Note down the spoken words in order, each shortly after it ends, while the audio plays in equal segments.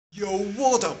Yo,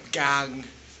 what up, gang?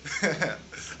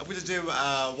 I'm gonna do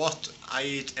what I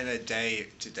eat in a day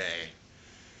today.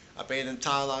 I've been in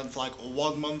Thailand for like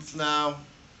 1 month now.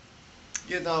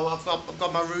 I've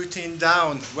got my routine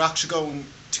down. We're actually going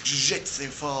to jiu-jitsu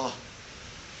for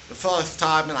the first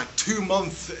time in like 2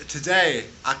 months today.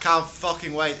 I can't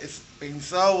fucking wait. It's been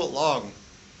so long.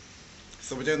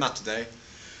 So we're doing that today.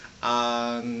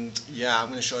 And yeah, I'm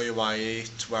gonna show you what I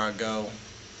eat, where I go.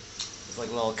 There's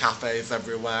like little cafes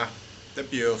everywhere. They're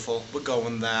beautiful. We're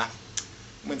going there.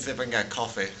 I'm gonna see if I can get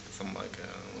coffee because I'm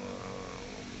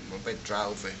a bit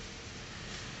drowsy.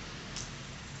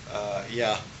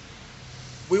 Yeah,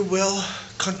 we will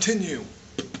continue.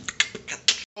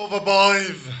 Over,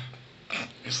 boys.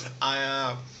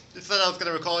 I said I was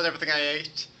gonna record everything I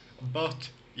ate, but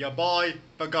your boy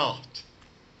forgot.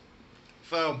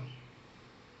 So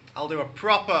I'll do a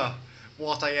proper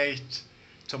what I ate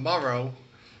tomorrow.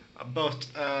 But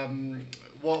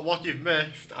what you've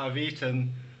missed, I've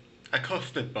eaten a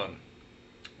custard bun.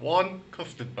 One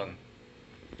custard bun.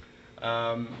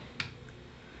 Um,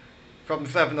 from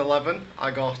 7-Eleven,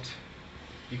 I got.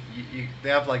 They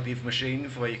have like these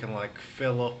machines where you can like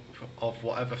fill up of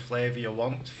whatever flavour you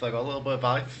want. So I got a little bit of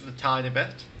ice, a tiny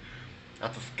bit.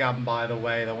 That's a scam, by the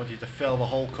way. They want you to fill the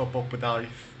whole cup up with ice,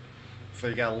 so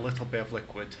you get a little bit of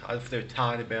liquid. I just do a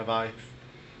tiny bit of ice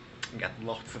and get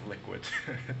lots of liquid.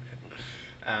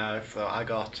 So I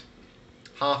got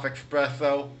half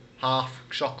espresso, half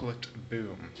chocolate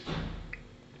boom.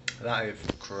 That is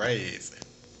crazy.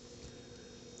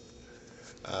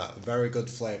 Very good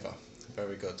flavour,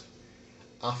 very good.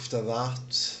 After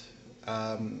that,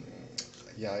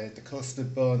 yeah, I ate the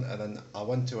custard bun and then I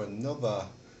went to another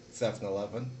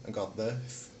 7-Eleven and got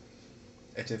this.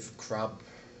 It is crab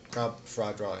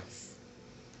fried rice.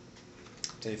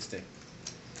 Tasty.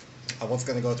 I was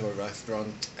going to go to a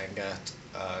restaurant and get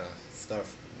stir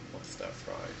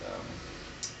fried,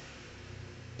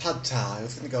 pad thai. I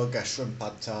was going to go get shrimp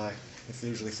pad thai. It's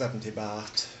usually 70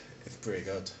 baht. It's pretty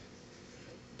good.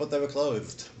 But they were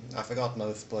closed. I forgot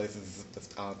most places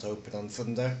just aren't open on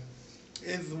Sunday.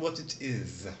 Is what it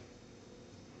is.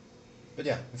 But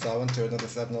yeah, so I went to another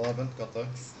 7-Eleven, got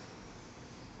those.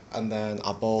 And then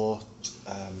I bought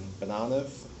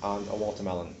bananas and a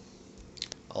watermelon.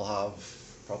 I'll have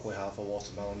probably half a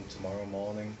watermelon tomorrow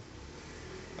morning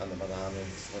and the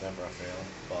bananas whenever I feel.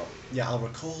 But yeah, I'll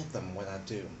record them when I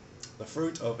do. The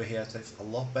fruit over here tastes a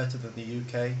lot better than the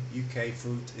UK. UK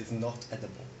fruit is not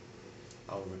edible.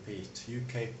 I'll repeat,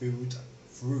 UK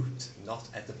fruit not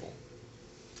edible.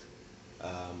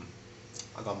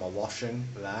 I got my washing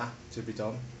there to be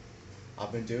done.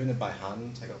 I've been doing it by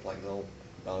hand. I got like little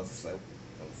bars of soap.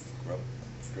 I'll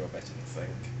screw a bit in the sink.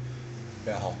 A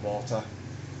bit of hot water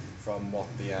from what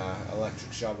the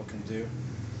electric shower can do,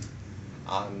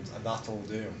 and that'll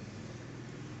do.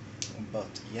 But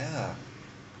yeah,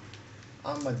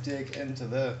 I'm gonna dig into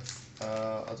this.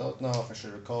 I don't know if I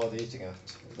should record eating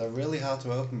it. They're really hard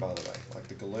to open, by the way. Like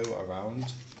the glue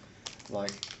around,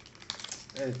 like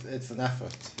it's an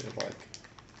effort.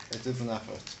 It is an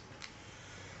effort.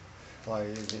 Like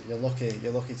you're lucky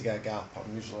to get a gap.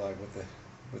 I'm usually like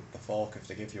with the fork, if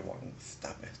they give you one,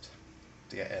 stab it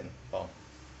to get in. But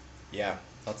yeah,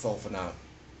 that's all for now.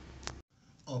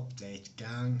 Update,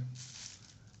 gang.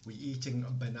 We eating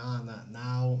a banana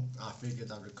now. I figured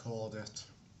I'd record it,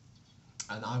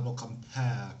 and I will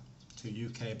compare to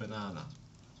UK banana.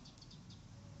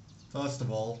 First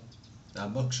of all, they're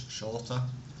much shorter.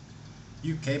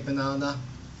 UK banana,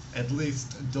 at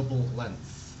least double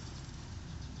length.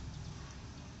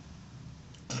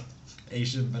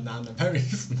 Asian banana, very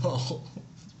small.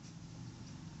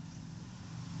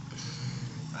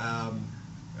 um,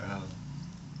 um,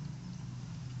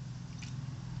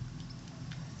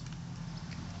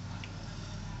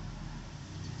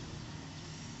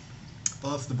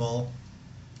 First of all,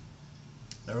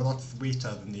 they're a lot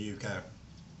sweeter than the UK.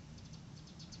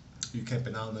 UK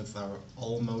bananas are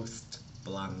almost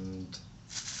bland.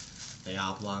 They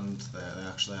are bland, they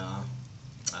actually are.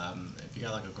 If you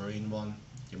get like a green one,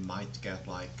 you might get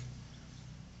like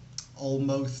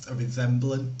almost a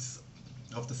resemblance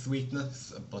of the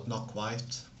sweetness, but not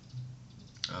quite.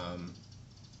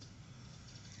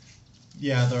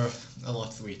 Yeah, they're a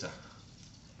lot sweeter.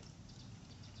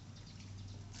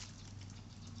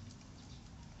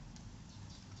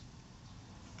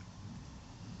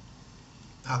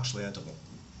 Actually edible.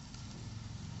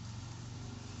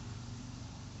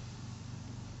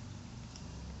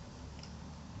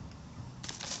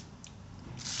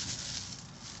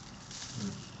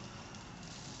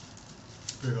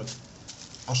 Pretty good.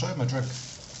 I'll show you my drink.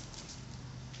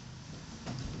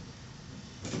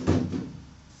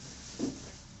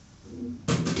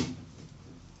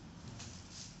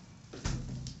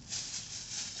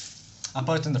 I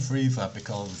put it in the freezer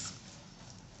because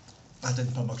I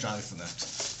didn't put much ice in it.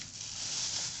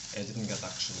 It didn't get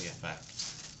actually effect,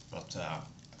 but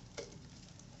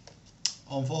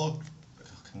unfortunately,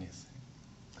 can you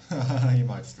see? You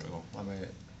might struggle. I mean,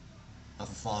 as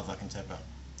far as I can tip it.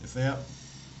 You see it?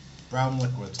 Brown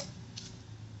liquid.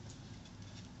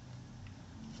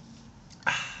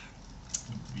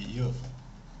 Beautiful.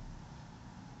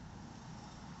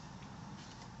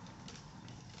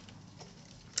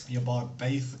 Your boy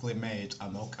basically made a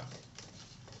mocha.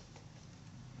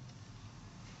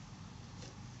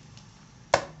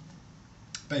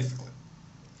 Basically.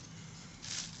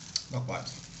 Not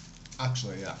quite.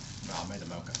 Actually, yeah. No, I made a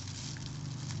mocha.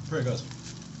 Pretty good.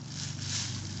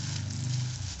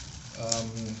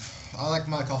 I like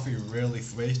my coffee really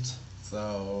sweet,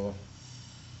 so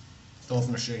those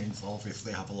machines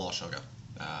obviously have a lot of sugar.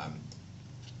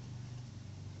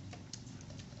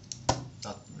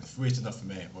 That's sweet enough for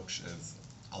me, which is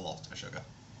a lot of sugar.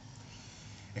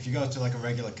 If you go to like a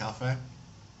regular cafe,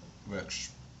 which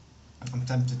I'm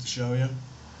tempted to show you,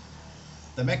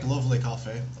 they make lovely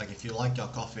coffee. Like if you like your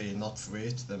coffee not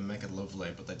sweet, then make it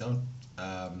lovely, but they don't,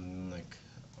 like,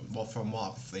 well, from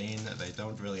what I've seen, they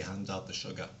don't really hand out the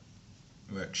sugar,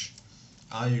 which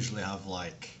I usually have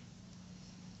like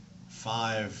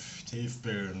 5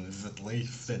 teaspoons at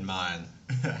least in mine.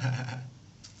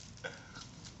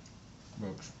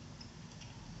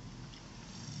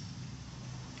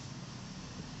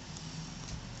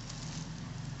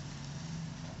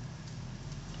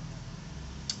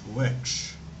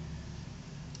 Which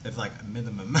is like a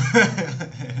minimum.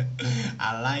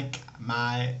 I like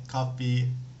my coffee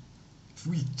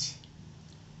sweet,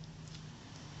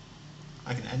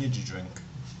 like an energy drink.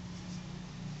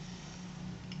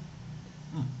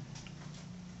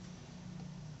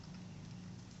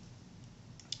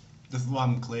 This is what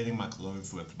I'm cleaning my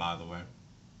clothes with, by the way.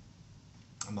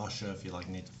 I'm not sure if you like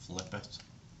need to flip it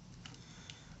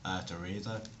to read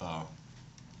it, but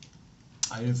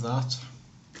I use that.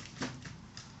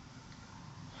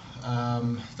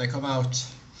 They come out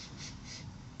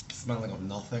smelling of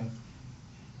nothing,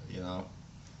 you know,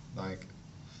 like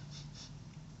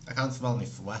I can't smell any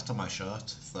sweat on my shirt,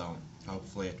 so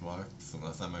hopefully it works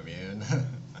unless I'm immune.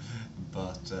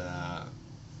 But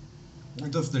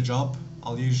it does the job.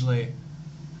 I'll usually,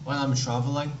 when I'm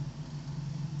traveling,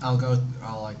 I'll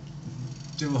like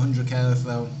do 100k or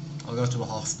so, I'll go to a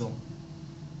hostel,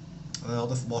 and then I'll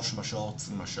just wash my shorts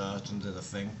and my shirt under the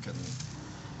sink and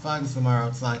find somewhere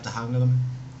outside to hang them,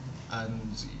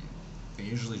 and they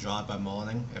usually dry by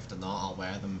morning. If they're not, I'll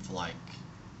wear them for like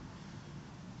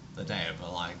the day,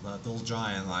 but like they'll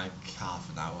dry in like half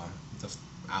an hour, just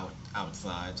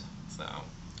outside, so.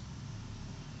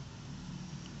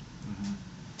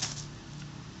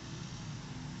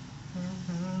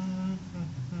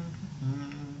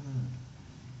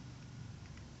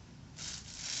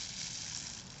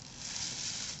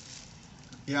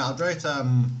 Yeah, I'll rate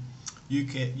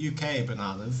UK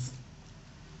bananas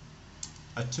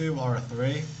a 2 or a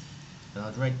 3, and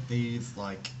I'd rate these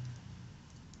like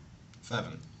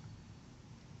 7.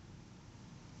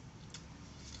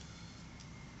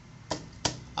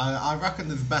 I reckon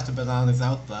there's better bananas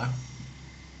out there.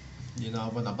 You know,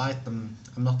 when I bite them,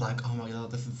 I'm not like, oh my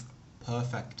god, this is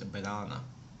perfect banana.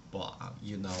 But,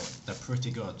 you know, they're pretty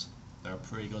good. They're a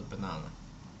pretty good banana.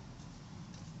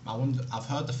 I've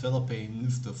heard the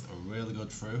Philippines does a really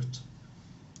good fruit.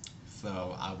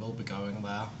 So I will be going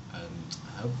there, and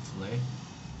hopefully,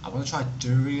 I want to try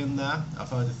durian there. I've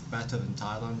heard it's better than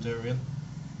Thailand durian.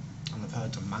 And I've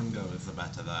heard the mangoes are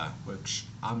better there, which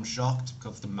I'm shocked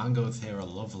because the mangoes here are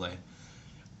lovely.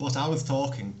 But I was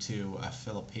talking to a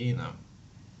Filipino,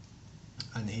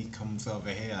 and he comes over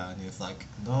here and he's like,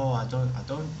 no, I don't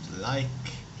like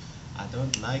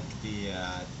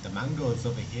the mangoes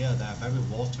over here. They're very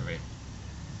watery.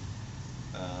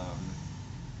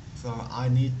 So I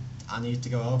need to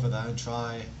go over there and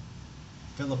try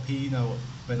Filipino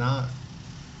banana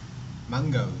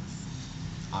mangoes.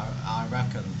 I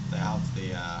reckon they have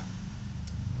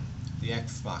the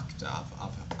X factor.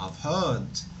 I've heard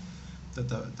that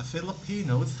the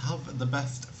Filipinos have the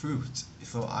best fruit,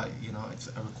 so it's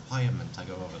a requirement I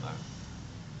go over there.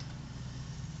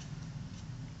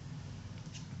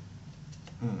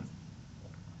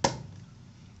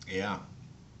 Yeah,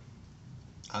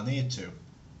 I need to.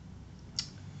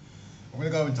 I'm gonna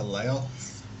go into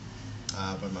Laos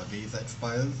when my visa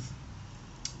expires,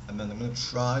 and then I'm gonna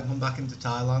try and come back into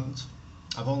Thailand.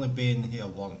 I've only been here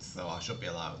once, so I should be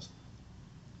allowed.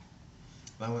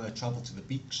 Then I'm gonna travel to the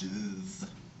beaches,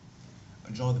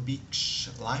 enjoy the beach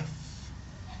life,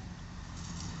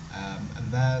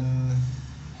 and then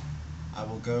I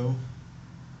will go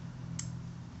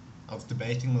I was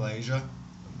debating Malaysia,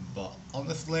 but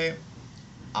honestly,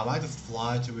 I might just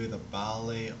fly to either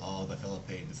Bali or the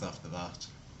Philippines after that.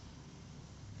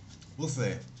 We'll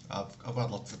see. I've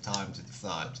got lots of time to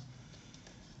decide.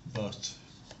 But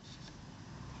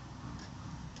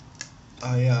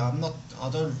yeah, I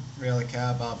don't really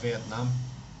care about Vietnam,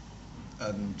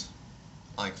 and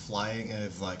like flying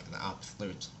is like an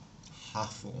absolute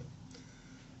hassle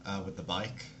with the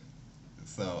bike,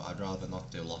 so I'd rather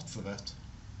not do lots of it.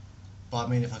 But I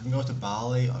mean, if I can go to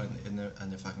Bali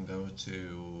and if I can go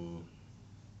to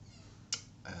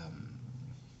um,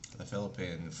 the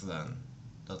Philippines, then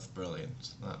that's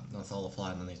brilliant. That's all the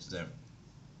flying I need to do.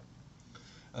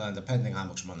 And depending how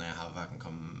much money I have, I can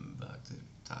come back to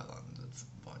Thailand at some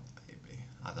point, maybe.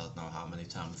 I don't know how many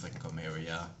times I can come here a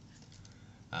year.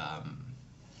 I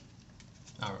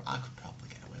could probably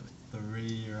get away with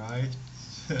 3, right?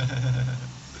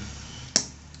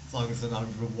 As long as they're not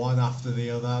one after the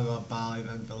other, I got Bali,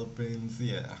 then Philippines,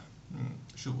 yeah.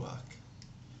 Should work.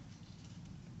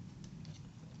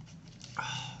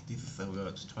 These are so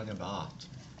good. 20 baht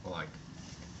for like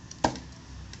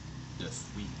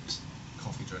just sweet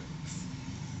coffee drinks.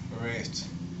 Great.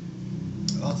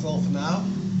 That's all for now.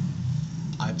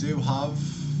 I do have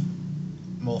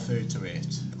more food to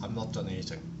eat. I'm not done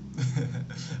eating.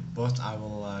 But I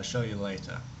will show you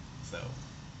later. So,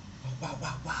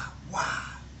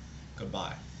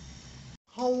 goodbye.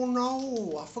 Oh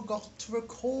no, I forgot to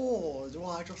record.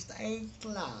 Well, I just ate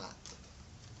that.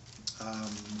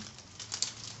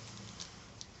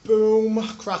 Boom,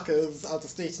 crackers. I've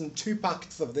just eaten 2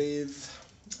 packets of these.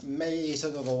 May eat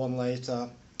another one later.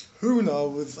 Who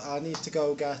knows? I need to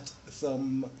go get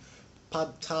some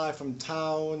pad thai from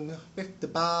town, 50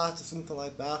 baht or something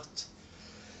like that.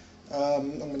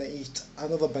 I'm gonna eat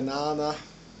another banana.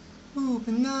 Ooh,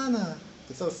 banana!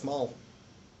 They're so small.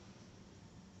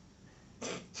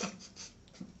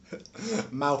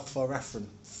 Mouth for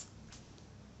reference.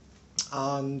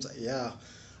 And yeah,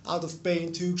 I've just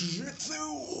been to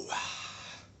jiu-jitsu.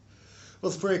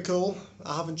 Was pretty cool.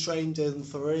 I haven't trained in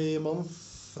 3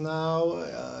 months now.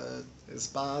 It's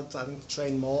bad. I need to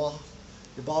train more.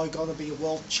 Your boy gonna be a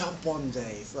world champ one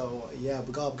day, so yeah,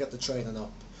 we gotta get the training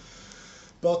up.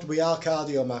 But we are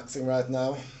cardio maxing right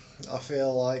now. I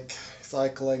feel like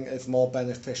cycling is more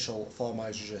beneficial for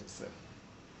my jiu-jitsu.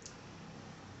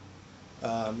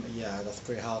 Yeah, that's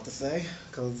pretty hard to say,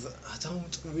 because I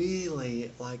don't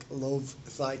really love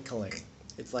cycling.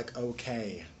 It's like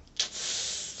okay.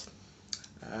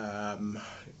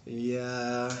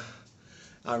 Yeah,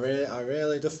 I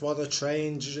really just want to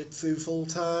train jiu-jitsu full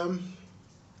time,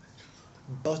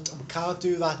 but we can't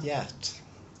do that yet.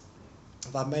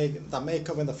 That may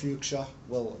come in the future.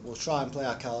 We'll try and play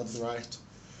our cards right.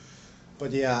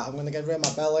 But yeah, I'm gonna get rid of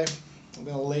my belly. I'm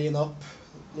gonna lean up,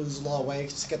 lose a lot of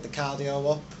weight, get the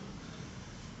cardio up,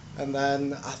 and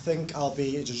then I think I'll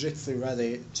be jiu-jitsu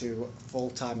ready to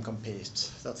full-time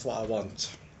compete. That's what I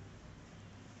want.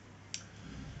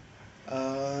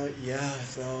 Yeah,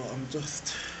 so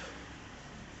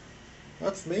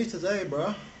that's me today,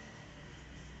 bro.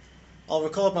 I'll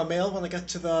record my meal when I get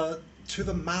to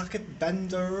the market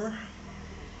vendor.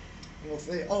 We'll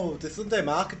see. Oh, the Sunday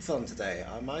market's on today.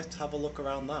 I might have a look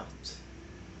around that.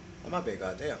 That might be a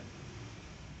good idea.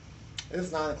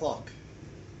 It's 9 o'clock.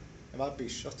 It might be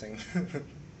shutting.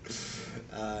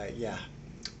 Yeah.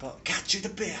 But catch you in a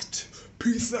bit.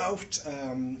 Peace out.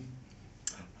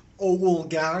 Old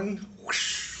gang.